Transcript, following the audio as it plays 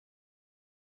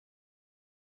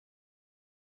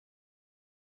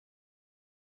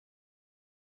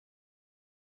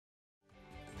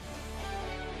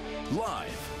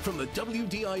from the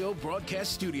WDIO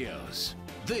broadcast studios.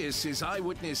 This is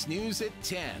Eyewitness News at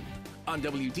 10 on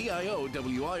WDIO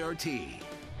WIRT.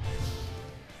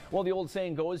 Well, the old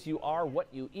saying goes, you are what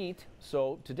you eat.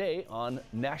 So today on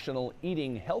National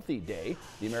Eating Healthy Day,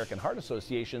 the American Heart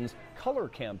Association's color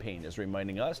campaign is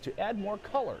reminding us to add more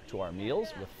color to our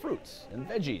meals with fruits and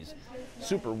veggies.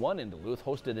 SuperOne in Duluth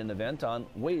hosted an event on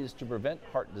ways to prevent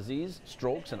heart disease,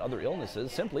 strokes, and other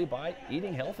illnesses simply by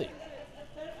eating healthy.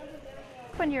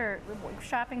 When you're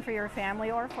shopping for your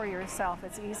family or for yourself,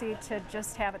 it's easy to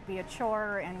just have it be a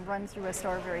chore and run through a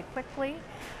store very quickly,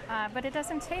 but it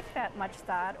doesn't take that much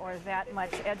thought or that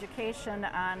much education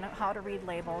on how to read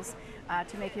labels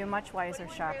to make you a much wiser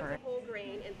shopper.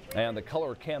 And the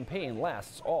color campaign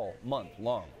lasts all month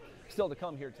long. Still to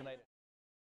come here tonight.